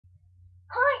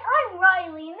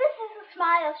Riley, and this is the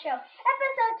Smile Show,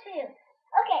 episode 2.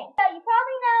 Okay, so you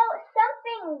probably know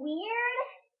something weird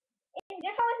is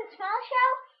different with the Smile Show,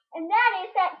 and that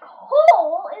is that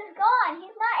Cole is gone.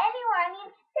 He's not anywhere. I mean,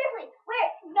 seriously, where?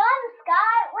 He's gone in the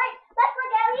sky? Wait, let's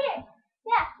look out here.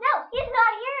 Yeah, no, he's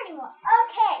not here anymore.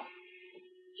 Okay,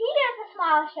 he does the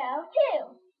Smile Show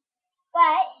too,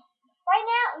 but right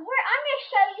now I'm going to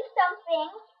show you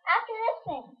something after this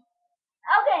thing.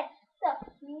 Okay, so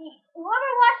whoever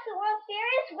watched the World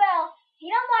Series, well, if you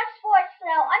don't watch sports,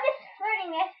 so I'm just flirting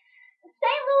this. The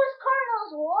St. Louis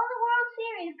Cardinals won the World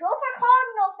Series. Go for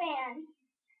Cardinal fans.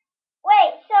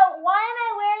 Wait, so why am I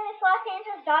wearing this Los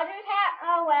Angeles Dodgers hat?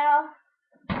 Oh well.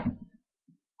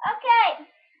 Okay,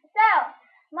 so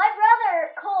my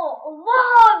brother Cole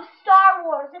loves Star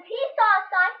Wars. If he saw a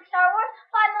sign for Star Wars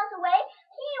 5 miles away,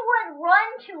 he would run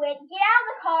to it, get out of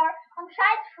the car on the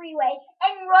side of the freeway,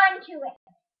 and run to it.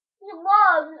 He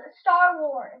loves Star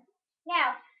Wars.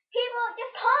 Now, people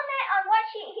just comment on what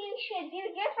he should do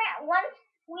different once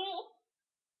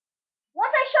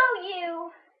I show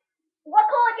you what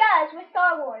Cole does with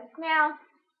Star Wars. Now,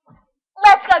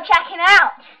 let's go check him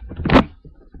out.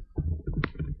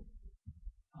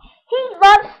 He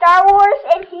loves Star Wars,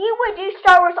 and he would do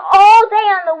Star Wars all day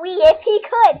on the Wii if he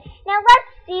could. Now, let's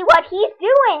see what he's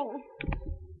doing.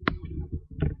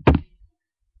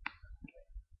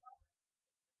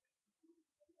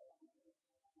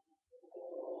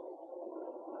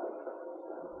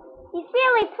 He's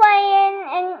really playing,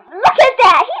 and look at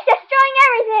that! He's destroying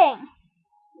everything!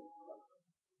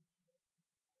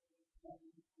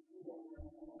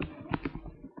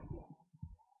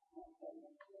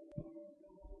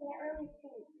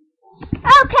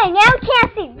 Okay, now we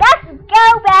can't see. Let's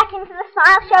go back into the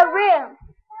Smile Show room.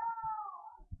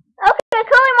 Okay,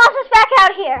 Coley wants us back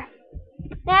out here.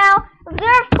 Now,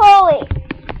 observe Coley.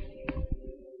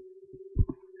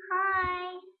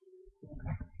 Hi.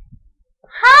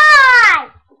 Hi!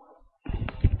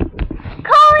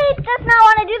 Coley does not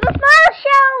want to do the Smile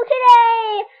Show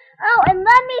today. Oh, and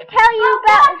let me tell you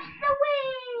about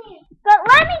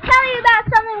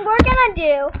something we're gonna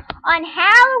do on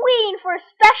Halloween for a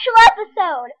special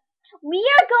episode.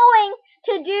 We're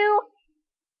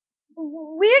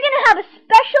gonna have a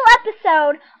special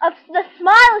episode of the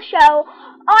Smile Show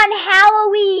on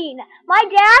Halloween. My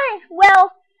dad,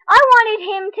 well, I wanted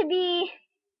him to be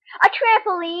a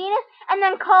trampoline, and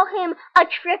then call him a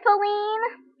tripoline.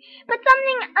 But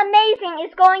something amazing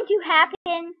is going to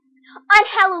happen on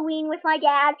Halloween with my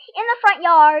dad in the front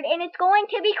yard, and it's going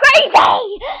to be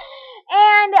crazy!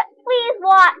 And please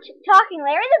watch Talking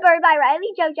Larry the Bird by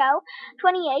Riley JoJo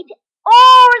 28,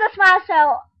 or the Smile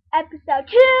Show episode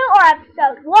 2, or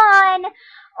episode 1,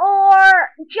 or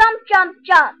Jump, Jump,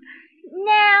 Jump.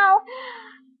 Now,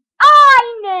 I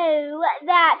know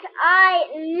that I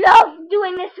love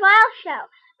doing the Smile Show,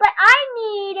 but I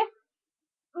need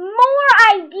more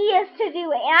ideas to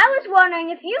do it. And I was wondering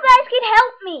if you guys could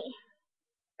help me.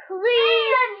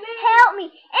 Please help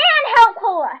me. And help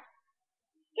Cola.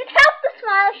 Just help the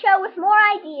Smile Show with more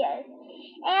ideas.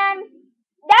 And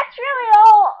that's really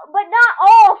all, but not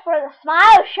all for the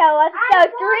Smile Show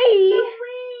episode 3.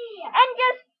 And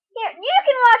just, here, you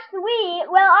can watch the Wii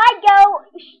while I go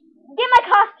get my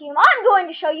costume. I'm going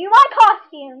to show you my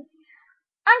costume.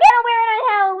 I'm going to wear it on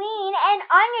Halloween, and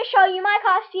I'm going to show you my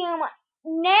costume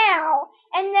now.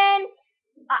 And then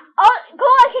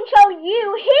Cole can show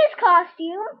you his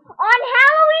costume on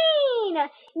Halloween.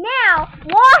 Now,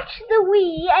 watch the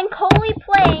Wii and Coley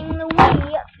playing the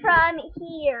Wii from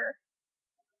here.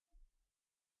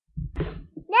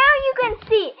 Now you can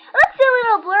see. It looks a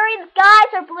little blurry. The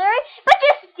skies are blurry, but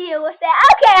just deal with that.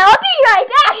 Okay, I'll be right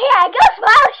back. Yeah, go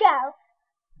Smile Show.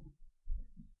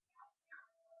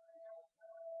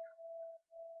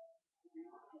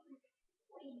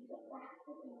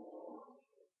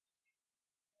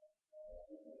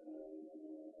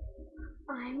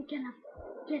 I'm gonna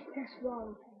get this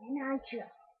wall and I just.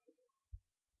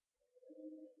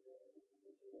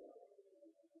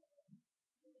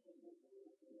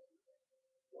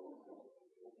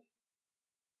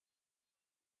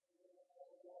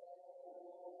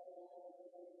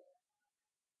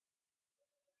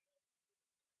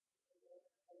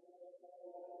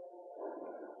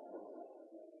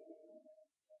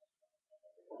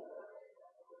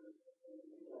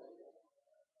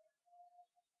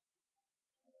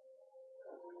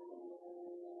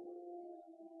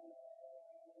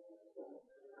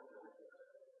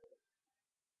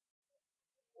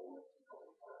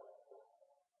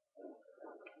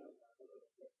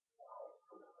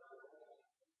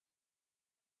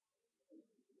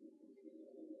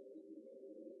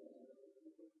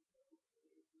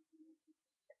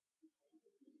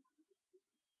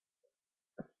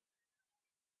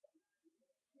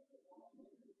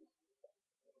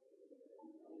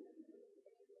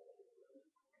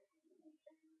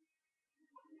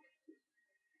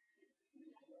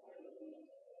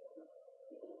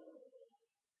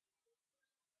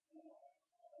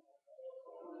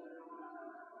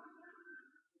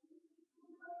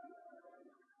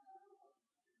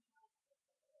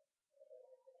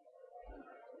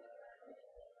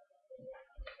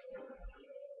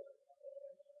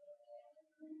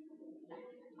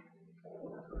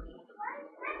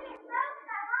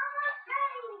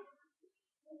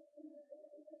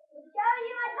 Show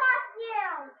you my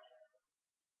costume.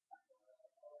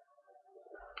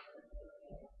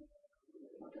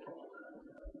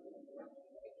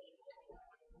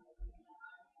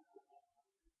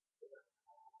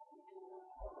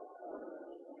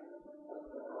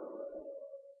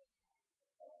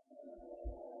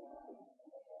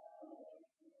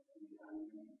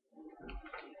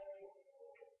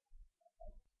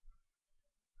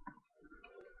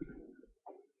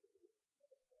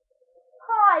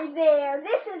 Hi there,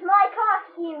 this is my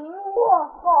costume.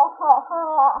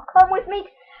 Come with me to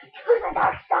the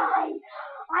dark side.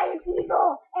 I am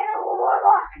evil and a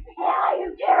warlock, and I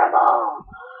am terrible.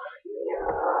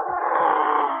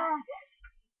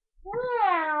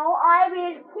 Now I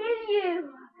will kill you.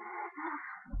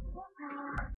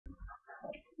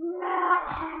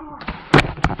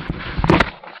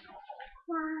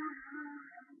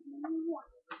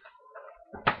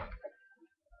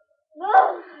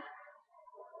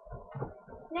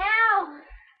 Now,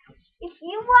 if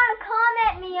you want to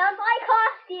comment me on my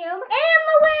costume and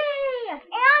the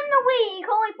Wii,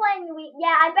 Coley playing the Wii.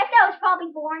 Yeah, I bet that was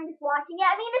probably boring just watching it.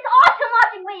 I mean, it's awesome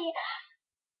watching Wii,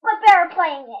 but better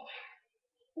playing it.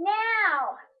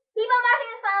 Now, keep on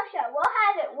watching this final show. We'll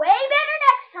have it way better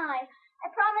next time.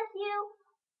 I promise you,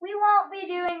 we won't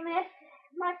be doing this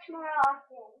much more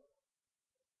often.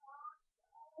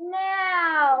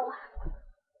 Now,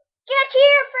 get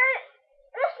here for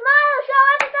the Smile Show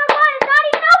episode 1. It's not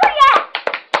even over yet.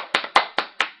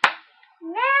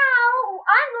 Now,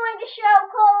 I'm going to show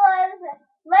Cola's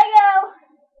Lego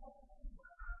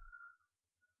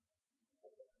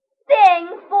thing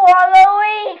for the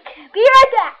week. Be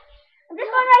right back.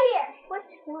 This one right here. What's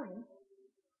this one?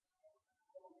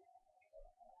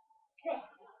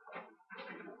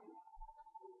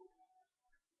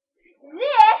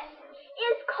 This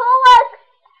is Cola's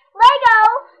Lego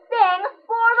thing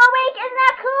for the week. Isn't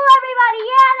that cool, everybody?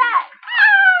 Yeah,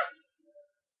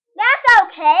 that's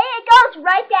okay. It goes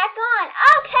right back on.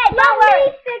 Okay, don't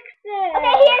worry. Let me fix it.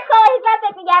 Okay, here's Cola. He's gonna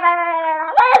fix me.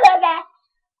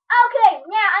 Okay,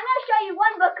 now I'm gonna show you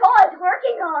one book Cola's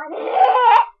working on.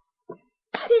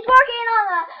 He's working on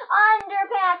the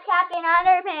underpants, Captain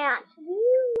Underpants.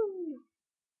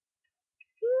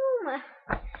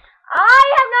 I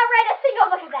have not read a single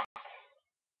book of that.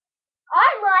 I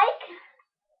like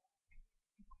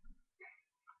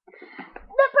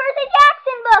the Percy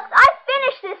Jackson books. I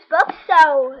finished this book,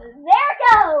 so there it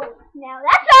goes. Now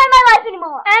that's not in my life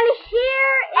anymore. And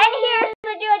here's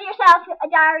the do-it-yourself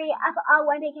diary of a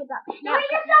One Big Kid book.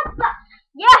 Do-it-yourself book.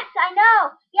 Yes, I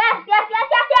know. Yes.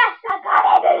 I got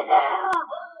it now.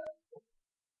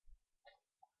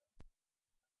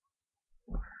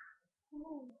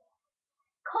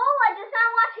 Cola does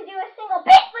not want to do a single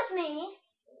bit with me.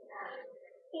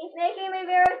 He's making me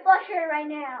very flustered right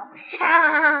now.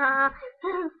 I'm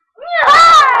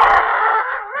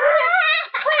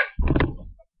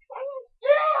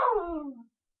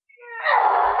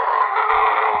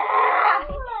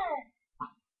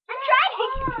trying.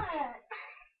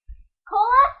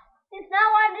 Cola does not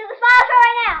want to do the Smile Show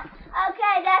right now.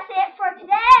 Okay, that's it for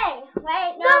today.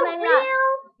 Wait, no, maybe not.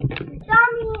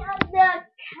 Dummy of the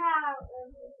cow.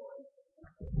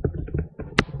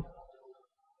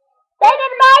 Say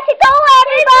goodbye to Cola,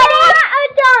 everybody! He's not a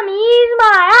dummy, he's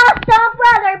my awesome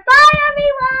brother. Bye,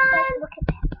 everyone!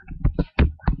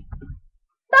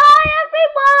 Bye,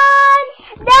 everyone!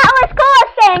 That was Cola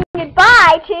saying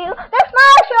goodbye to the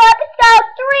Smile Show episode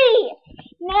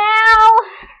 3. Now,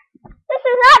 this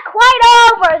is not quite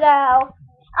over, though.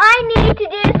 I need to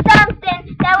do something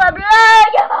that will blow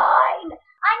your mind.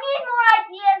 I need more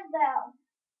ideas, though.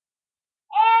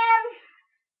 And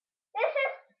this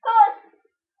is Cola's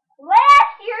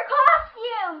last year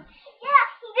costume. Yeah,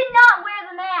 he did not wear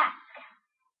the mask.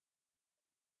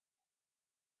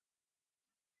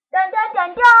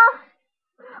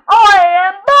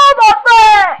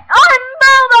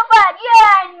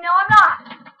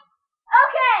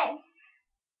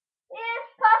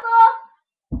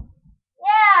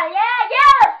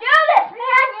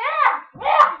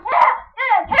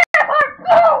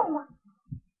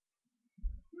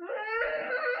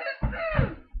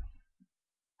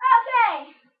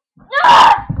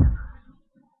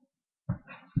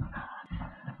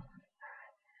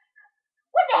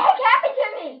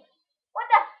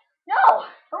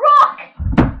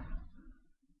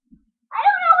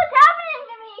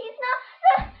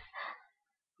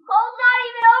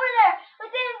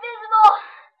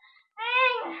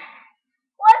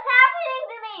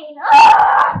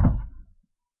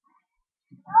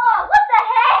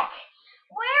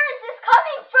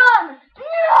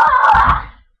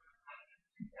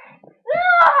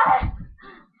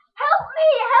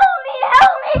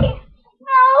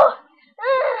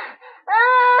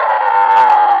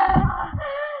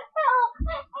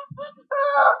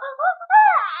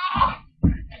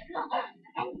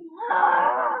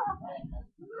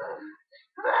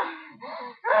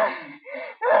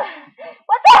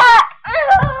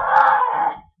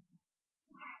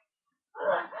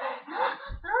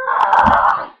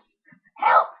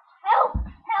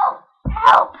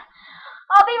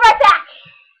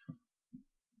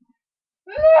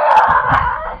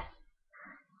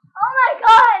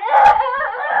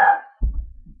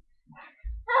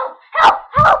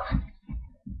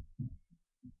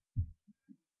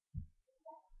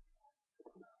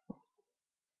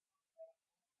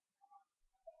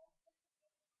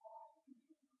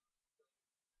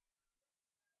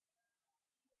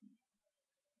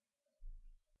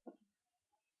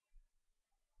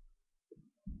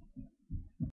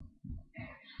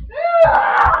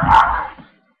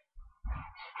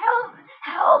 Help!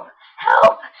 Help!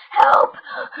 Help! Help!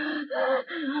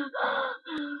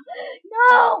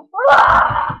 No!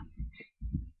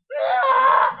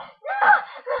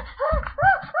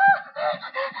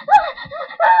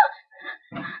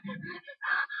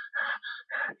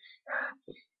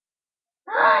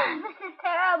 This is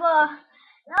terrible.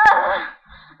 No,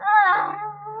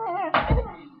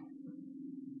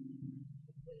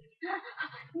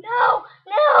 no,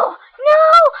 no, no,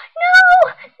 no,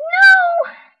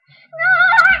 no.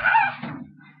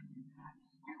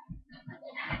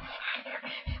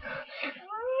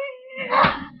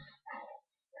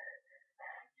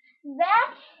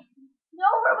 That's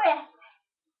over with.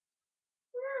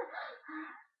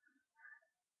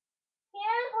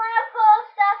 Here's one of full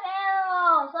stuffed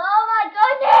animals. Oh my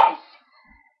goodness!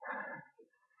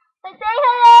 Say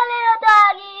hello, little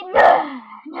doggy.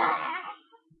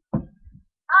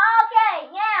 Okay,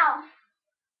 now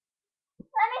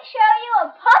let me show you a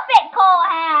puppet Cole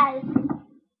has.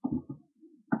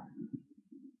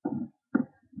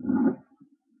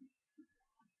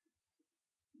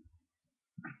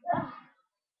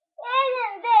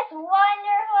 Isn't this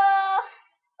wonderful?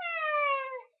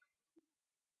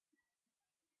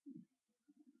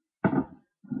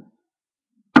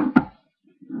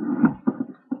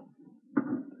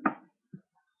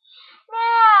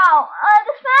 Now,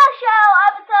 the Smile Show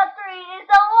episode 3 is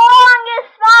the longest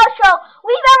Smile Show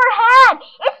we've ever had.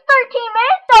 It's 13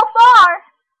 minutes so far.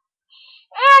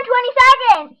 And 20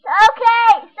 seconds.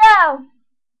 Okay, so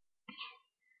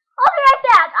I'll be right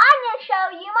back. I'm going to show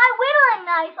you my whittling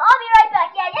knife. I'll be right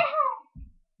back. Yeah.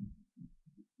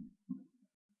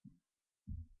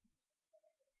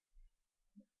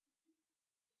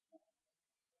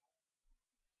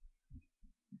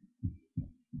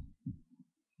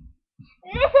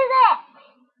 This is it.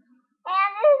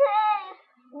 And this is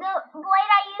the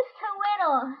blade I used to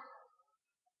whittle.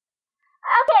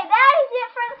 Okay, that is it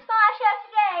for the Smile Show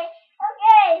today.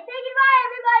 Okay, say goodbye,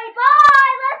 everybody.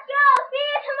 Bye. Let's go. See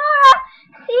you tomorrow.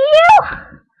 See you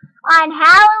on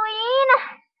Halloween,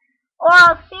 or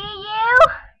I'll